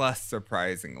Disney Plus,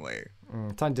 surprisingly.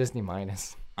 It's on Disney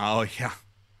Minus. Oh yeah.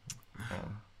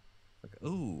 Like,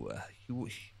 ooh,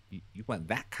 you want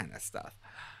that kind of stuff?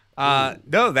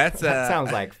 No, that's that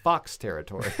sounds like Fox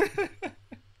territory.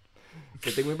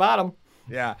 Good thing we bought them.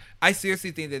 Yeah, I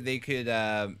seriously think that they could.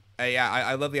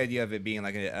 I love the idea of it being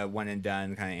like a one and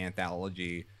done kind of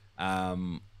anthology,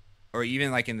 or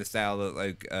even like in the style of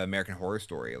like American Horror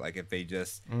Story. Like if they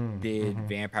just did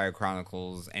Vampire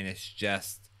Chronicles and it's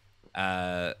just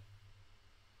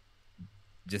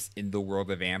in the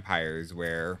world of vampires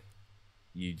where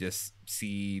you just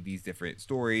see these different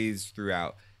stories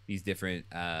throughout these different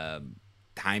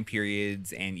time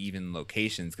periods and even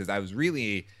locations. Because I was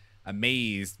really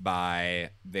amazed by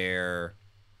their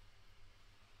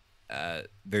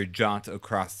jaunt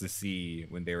across the sea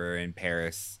when they were in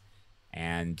Paris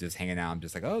and just hanging out. I'm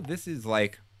just like, oh, this is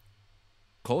like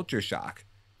culture shock.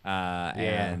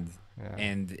 And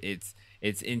it's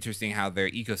interesting how their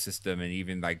ecosystem and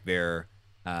even like their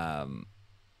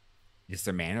just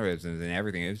their mannerisms and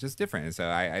everything, it was just different. And so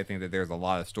I think that there's a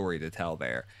lot of story to tell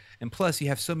there. And plus you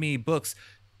have so many books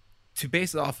to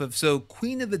base it off of. So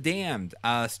Queen of the Damned,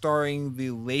 starring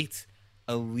the late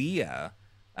Aaliyah,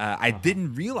 I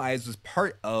didn't realize was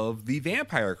part of the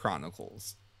Vampire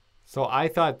Chronicles. So I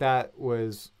thought that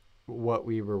was what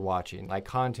we were watching, like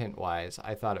content wise.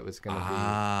 I thought it was going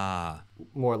to be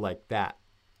more like that.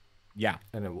 Yeah.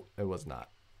 And it was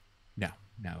not.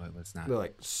 No, it was not. There were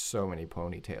like so many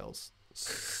ponytails.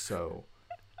 So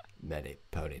many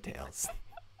ponytails.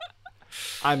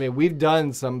 I mean, we've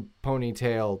done some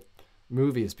ponytail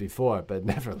movies before, but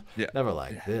never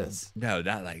like this. No,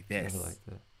 not like this. Never like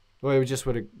this. Well, it just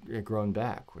would have grown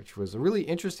back, which was a really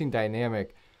interesting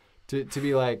dynamic to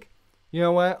be like, you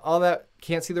know what? All that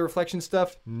can't see the reflection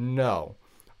stuff? No.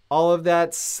 All of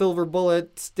that silver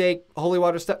bullet, stake, holy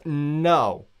water stuff?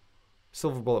 No.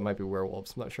 Silver bullet might be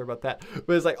werewolves. I'm not sure about that.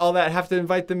 But it's like all that have to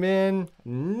invite them in?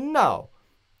 No.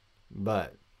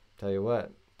 But tell you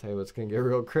what's going to get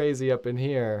real crazy up in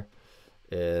here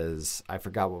is I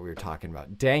forgot what we were talking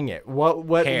about. Dang it.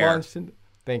 What hair. launched in,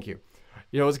 thank you.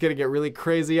 You know what's going to get really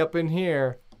crazy up in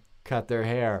here? Cut their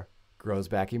hair. Grows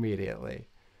back immediately.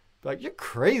 Like, you're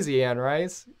crazy, Anne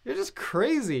Rice. You're just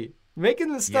crazy.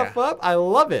 Making this stuff up, I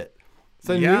love it. It's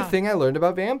a new thing I learned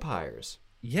about vampires.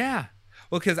 Yeah.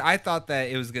 Well, because I thought that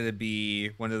it was going to be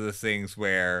one of those things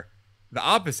where the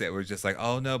opposite was just like,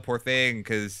 oh, no, poor thing,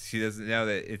 because she doesn't know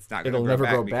that it's not going to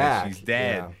grow back because she's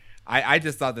dead. Yeah. I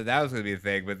just thought that was going to be a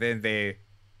thing, but then they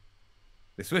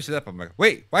switched it up. I'm like,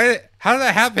 wait, how did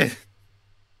that happen?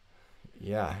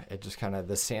 Yeah, it just kind of,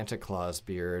 the Santa Claus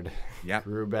beard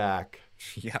grew back.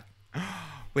 Yeah.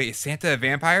 Wait, is Santa a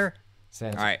vampire?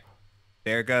 Santa. All right.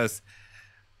 There it goes.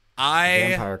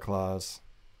 Vampire Claus.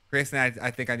 Grayson,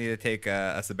 I think I need to take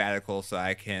a sabbatical so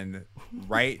I can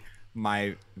write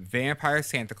my Vampire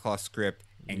Santa Claus script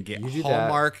and get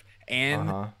Hallmark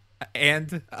and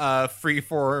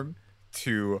Freeform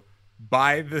to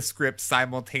buy the script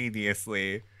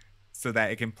simultaneously so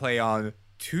that it can play on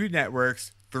 2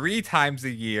 networks 3 times a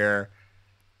year.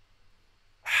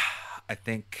 I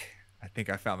think I think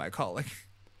I found my calling.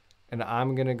 And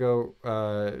I'm going to go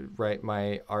write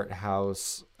my art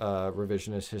house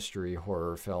revisionist history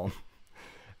horror film.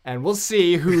 And we'll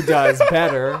see who does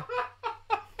better.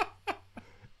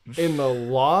 In the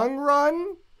long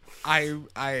run,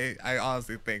 I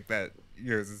honestly think that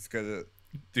yours is gonna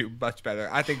do much better.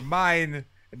 I think mine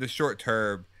in the short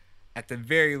term, at the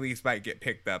very least, might get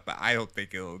picked up, but I don't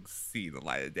think it'll see the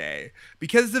light of day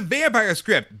because the vampire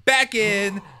script back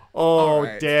in. Oh,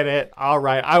 right. Did it? All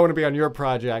right, I want to be on your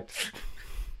project.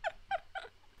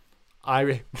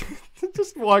 I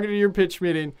just walk into your pitch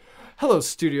meeting. Hello,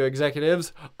 studio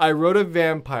executives. I wrote a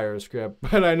vampire script,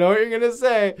 but I know what you're going to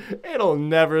say. It'll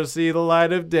never see the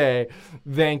light of day.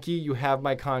 Thank you. You have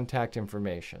my contact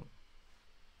information.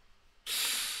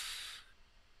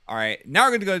 All right. Now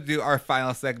we're going to go do our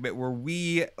final segment where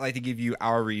we like to give you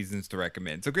our reasons to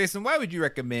recommend. So, Grayson, why would you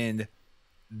recommend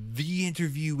the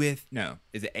interview with... No,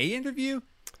 is it a interview?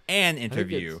 An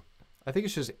interview. I think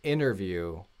it's just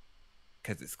interview.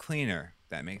 Because it's cleaner.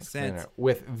 That makes sense.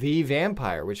 With the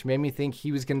vampire, which made me think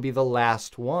he was going to be the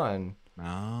last one.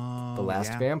 Oh, the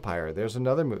last vampire. There's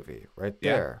another movie right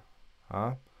there. Huh?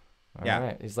 All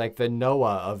right. He's like the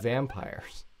Noah of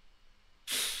vampires.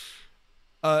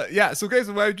 So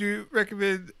Grayson, why would you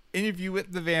recommend Interview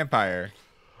with the Vampire?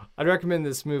 I'd recommend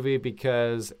this movie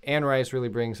because Anne Rice really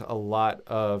brings a lot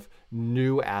of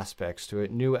new aspects to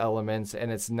it, new elements, and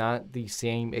it's not the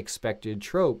same expected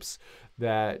tropes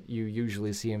that you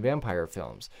usually see in vampire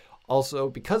films. Also,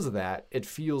 because of that, it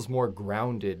feels more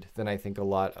grounded than I think a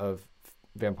lot of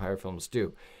vampire films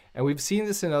do. And we've seen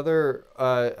this in other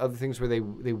things where they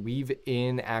weave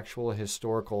in actual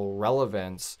historical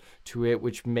relevance to it,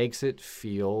 which makes it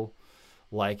feel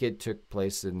like it took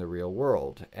place in the real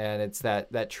world. And it's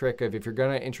that trick of, if you're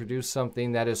going to introduce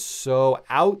something that is so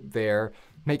out there,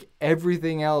 make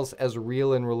everything else as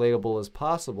real and relatable as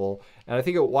possible. And I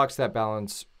think it walks that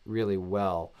balance really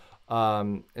well.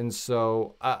 And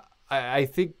so I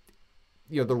think,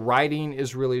 the writing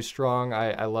is really strong.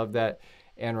 I love that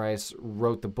Anne Rice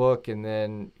wrote the book and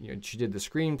then she did the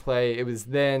screenplay. It was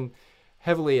then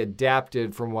heavily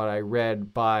adapted from what I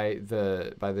read by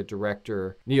the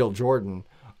director Neil Jordan.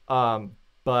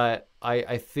 But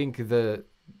I think the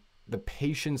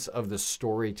patience of the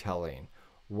storytelling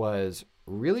was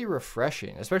really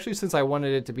refreshing, especially since I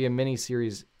wanted it to be a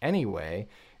mini-series anyway.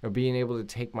 Being able to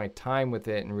take my time with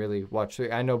it and really watch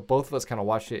it. I know both of us kind of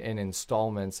watched it in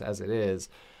installments as it is,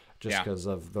 just because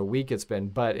of the week it's been.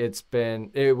 But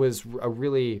it was a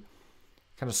really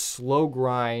kind of slow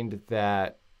grind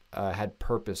that had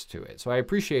purpose to it. So I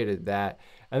appreciated that.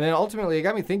 And then ultimately it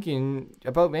got me thinking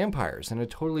about vampires in a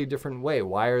totally different way.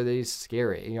 Why are they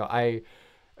scary? I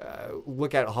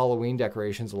look at Halloween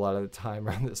decorations a lot of the time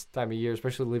around this time of year,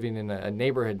 especially living in a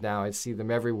neighborhood now. I see them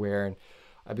everywhere. And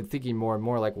I've been thinking more and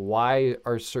more, like, why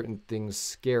are certain things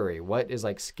scary? What is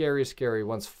like scary?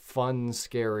 What's fun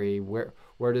scary? Where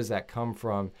does that come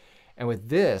from? And with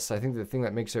this, I think the thing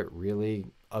that makes it really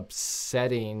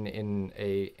upsetting in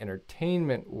a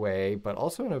entertainment way, but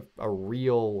also in a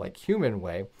real, like, human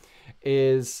way,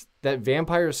 is that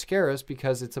vampires scare us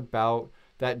because it's about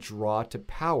that draw to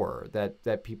power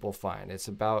that people find. It's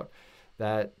about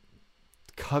that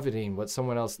coveting what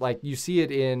someone else, like, you see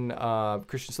it in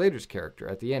Christian Slater's character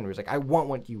at the end, where he's like, I want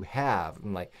what you have.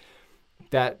 And like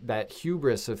that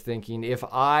hubris of thinking, if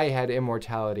I had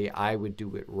immortality, I would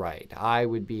do it right. I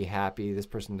would be happy. This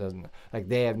person doesn't, like,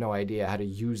 they have no idea how to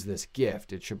use this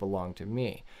gift. It should belong to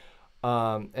me.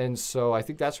 And so I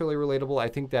think that's really relatable. I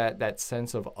think that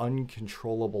sense of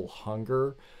uncontrollable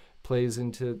hunger plays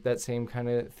into that same kind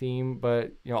of theme.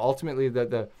 But, ultimately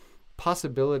the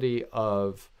possibility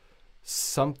of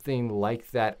something like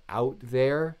that out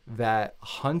there that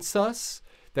hunts us,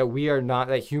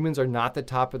 that humans are not the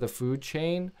top of the food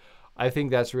chain, I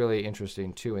think that's really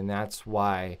interesting too. And that's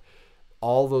why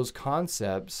all those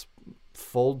concepts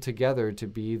fold together to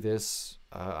be this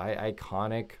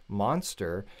iconic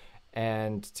monster.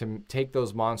 And to take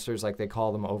those monsters, like they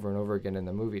call them over and over again in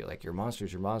the movie, like, your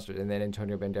monsters. And then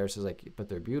Antonio Banderas is like, but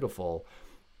they're beautiful.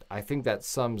 I think that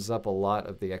sums up a lot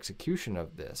of the execution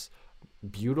of this.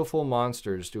 Beautiful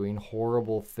monsters doing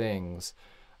horrible things,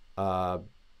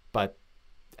 but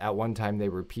at one time they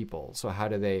were people. So how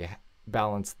do they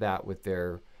balance that with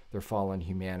their fallen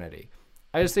humanity?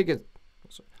 I just think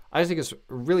it's a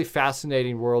really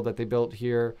fascinating world that they built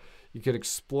here. You could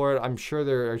explore it. I'm sure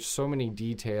there are so many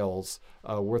details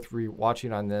worth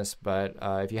rewatching on this, but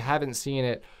if you haven't seen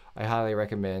it, I highly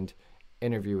recommend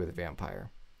Interview with the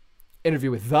Vampire. Interview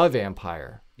with the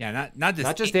Vampire. Yeah, not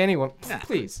just anyone. Nah.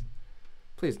 Please.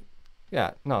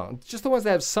 Yeah, no, just the ones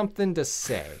that have something to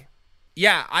say.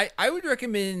 Yeah, I would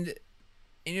recommend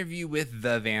Interview with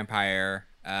the Vampire,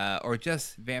 or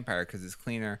just Vampire because it's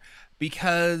cleaner,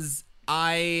 because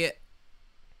I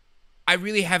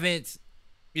really haven't,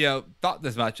 thought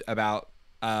this much about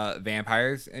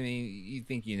vampires. I mean, you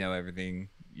think you know everything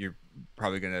you're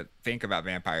probably gonna think about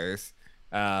vampires.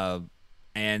 And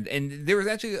there was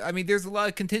actually, I mean, there's a lot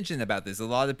of contention about this. A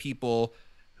lot of people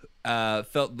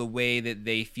felt the way that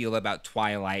they feel about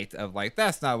Twilight, of like,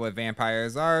 that's not what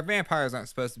vampires are. Vampires aren't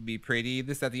supposed to be pretty.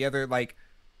 This, that, the other. Like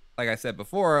I said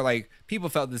before, like, people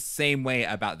felt the same way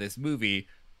about this movie.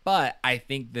 But I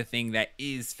think the thing that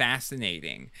is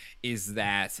fascinating is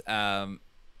that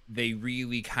they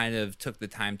really kind of took the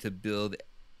time to build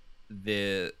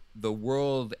the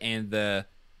world and the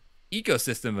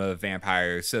ecosystem of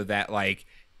vampires, so that, like,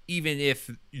 even if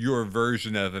your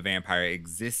version of a vampire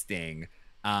existing,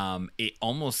 it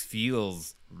almost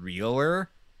feels realer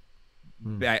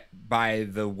by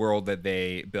the world that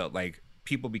they built. Like,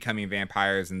 people becoming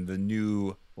vampires and the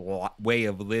new way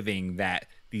of living that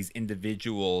these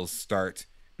individuals start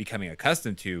becoming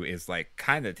accustomed to is, like,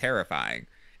 kind of terrifying.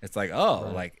 It's like, oh,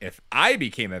 right. Like, if I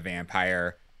became a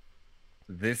vampire,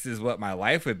 this is what my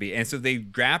life would be. And so they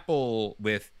grapple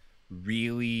with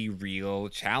really real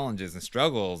challenges and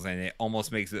struggles, and it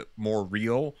almost makes it more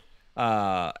real.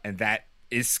 And that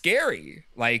is scary.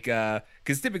 Like,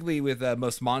 because typically with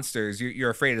most monsters, you're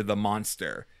afraid of the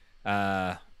monster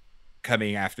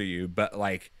coming after you. But,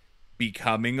 like,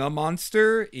 becoming a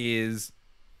monster is,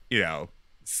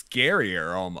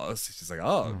 scarier almost. It's just like,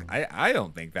 oh, I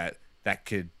don't think that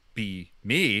could be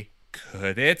me,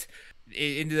 could it?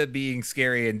 It ended up being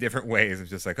scary in different ways. It's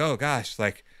just like, oh gosh,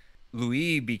 like,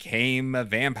 Louis became a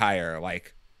vampire,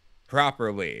 like,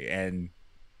 properly, and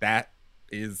that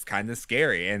is kind of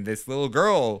scary. And this little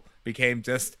girl became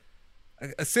just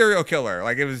a serial killer.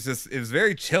 Like, it was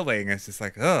very chilling. It's just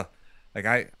like, oh, like,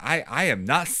 I am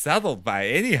not settled by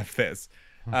any of this.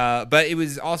 But it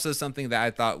was also something that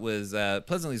I thought was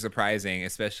pleasantly surprising,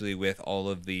 especially with all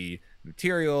of the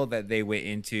material that they went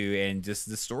into and just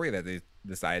the story that they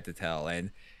decided to tell.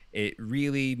 And it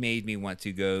really made me want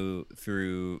to go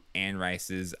through Anne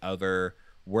Rice's other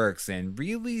works and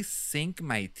really sink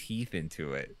my teeth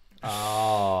into it.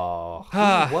 Oh,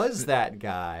 who was that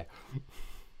guy?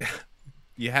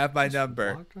 You have my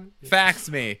number. Fax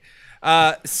me.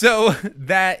 So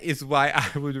that is why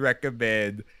I would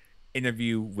recommend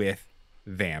Interview with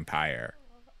Vampire.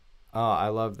 Oh, I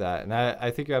love that. And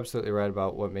I think you're absolutely right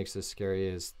about what makes this scary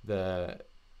is the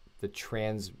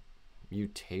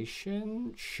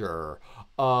transmutation,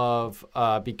 of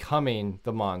becoming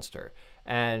the monster.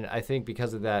 And I think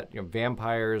because of that,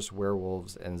 vampires,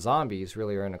 werewolves, and zombies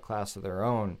really are in a class of their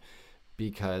own,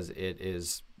 because it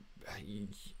is,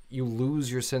 you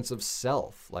lose your sense of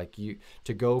self. Like,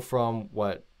 to go from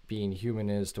what being human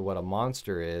is to what a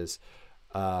monster is,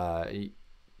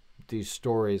 these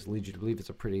stories lead you to believe it's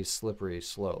a pretty slippery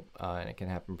slope, and it can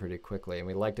happen pretty quickly. And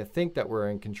we like to think that we're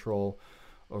in control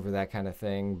over that kind of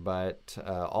thing, but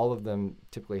all of them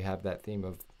typically have that theme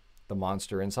of the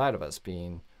monster inside of us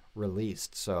being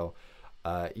released. So,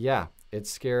 yeah, it's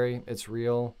scary, it's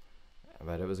real,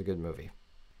 but it was a good movie.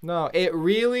 No, it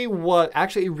really was.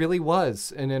 Actually, it really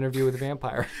was an Interview with a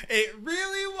Vampire. It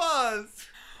really was.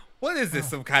 What is this,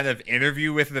 some kind of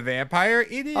Interview with the Vampire?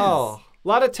 It is. Oh, a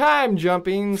lot of time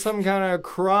jumping, some kind of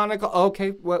chronicle.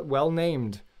 Okay, well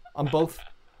named on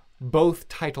both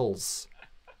titles.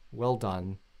 Well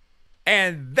done.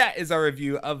 And that is our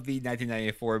review of the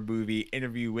 1994 movie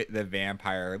Interview with the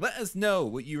Vampire. Let us know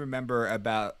what you remember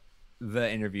about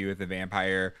the Interview with the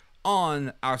Vampire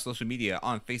on our social media,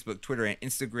 on Facebook, Twitter, and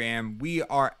Instagram. We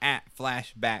are at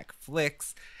Flashback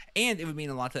Flicks. And it would mean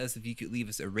a lot to us if you could leave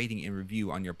us a rating and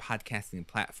review on your podcasting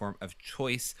platform of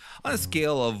choice on a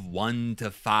scale of 1 to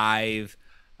 5.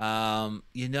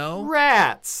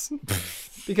 Rats.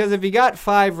 Because if you got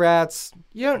 5 rats,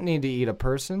 you don't need to eat a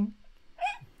person.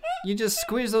 You just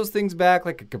squeeze those things back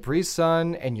like a Capri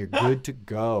Sun, and you're good to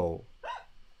go.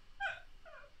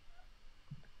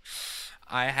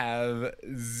 I have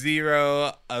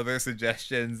 0 other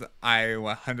suggestions. I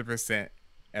 100%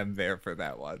 am there for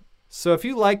that one. So if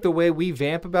you like the way we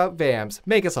vamp about vamps,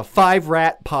 make us a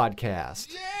 5-rat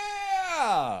podcast.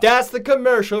 Yeah! That's the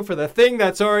commercial for the thing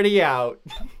that's already out.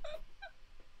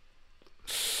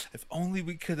 If only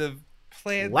we could have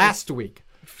planned Last week.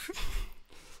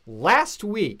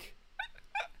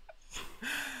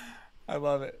 I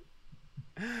love it.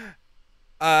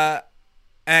 And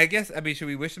I guess, should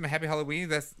we wish them a happy Halloween?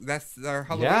 That's our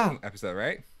Halloween episode,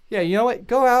 right? Yeah, you know what?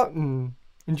 Go out and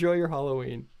enjoy your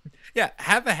Halloween. Yeah,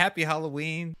 have a happy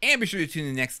Halloween. And be sure to tune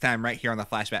in next time right here on the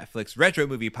Flashback Flicks Retro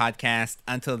Movie Podcast.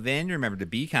 Until then, remember to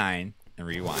be kind and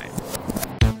rewind.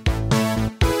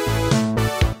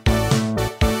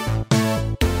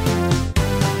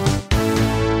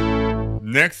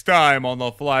 Next time on the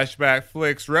Flashback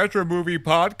Flicks Retro Movie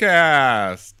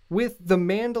Podcast. With The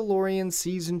Mandalorian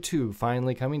Season 2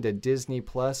 finally coming to Disney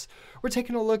Plus, we're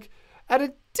taking a look at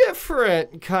a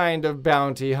different kind of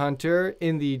bounty hunter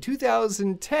in the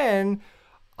 2010,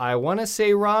 I want to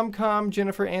say rom-com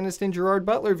Jennifer Aniston Gerard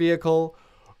Butler vehicle,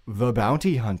 The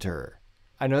Bounty Hunter.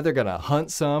 I know they're going to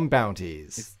hunt some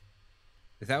bounties.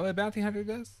 Is that what a bounty hunter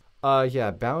does?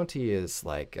 Yeah, bounty is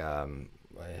like,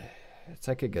 it's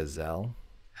like a gazelle.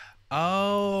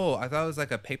 Oh, I thought it was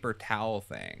like a paper towel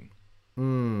thing.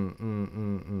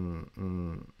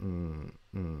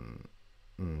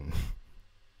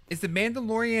 Is The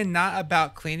Mandalorian not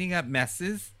about cleaning up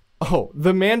messes? Oh,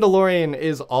 The Mandalorian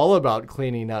is all about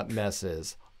cleaning up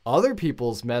messes. Other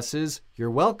people's messes, you're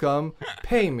welcome.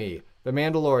 Pay me. The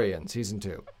Mandalorian, Season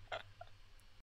 2.